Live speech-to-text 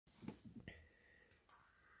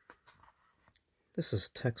This is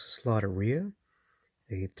Texas Loteria,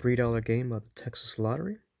 a $3 game by the Texas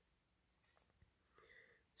Lottery.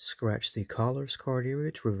 Scratch the Callers card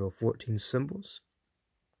area to reveal 14 symbols.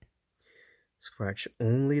 Scratch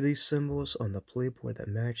only the symbols on the playboard that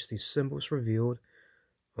match the symbols revealed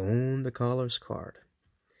on the Callers card.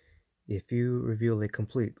 If you reveal a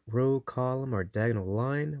complete row, column, or diagonal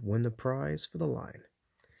line, win the prize for the line.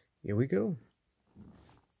 Here we go.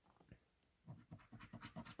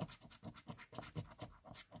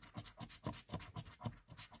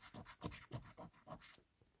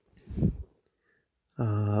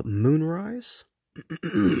 Moonrise.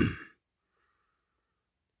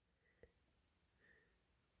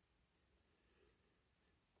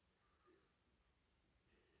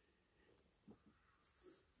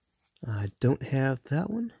 I don't have that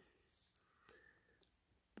one.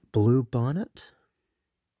 Blue Bonnet.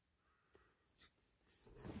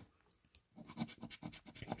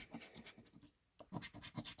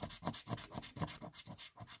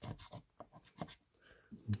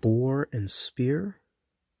 Boar and Spear.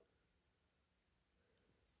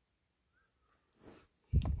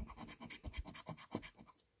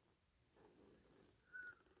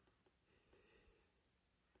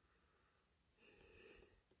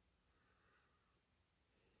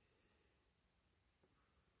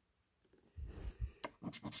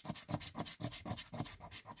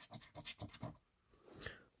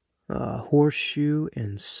 Horseshoe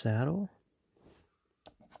and Saddle.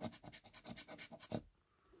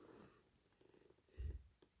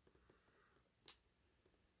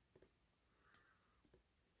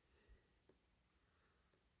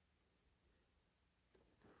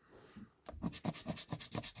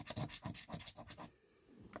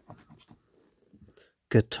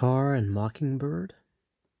 Guitar and Mockingbird.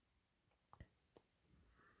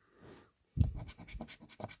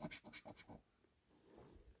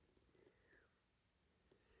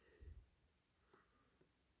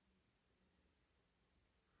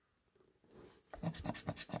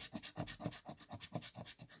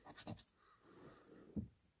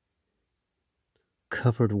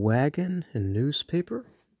 Covered Wagon and Newspaper.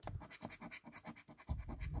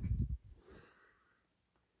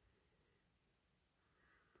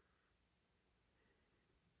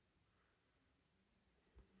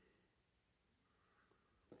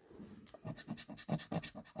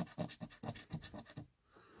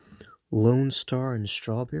 Lone Star and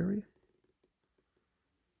Strawberry.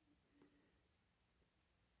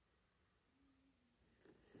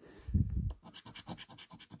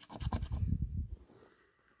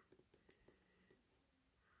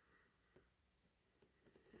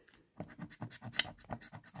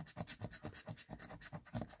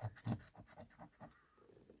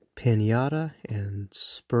 Pinata and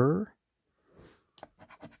Spur.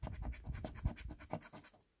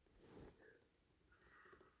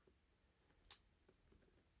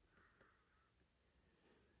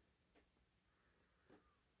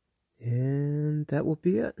 And that will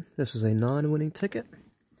be it. This is a non-winning ticket.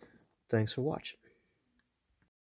 Thanks for watching.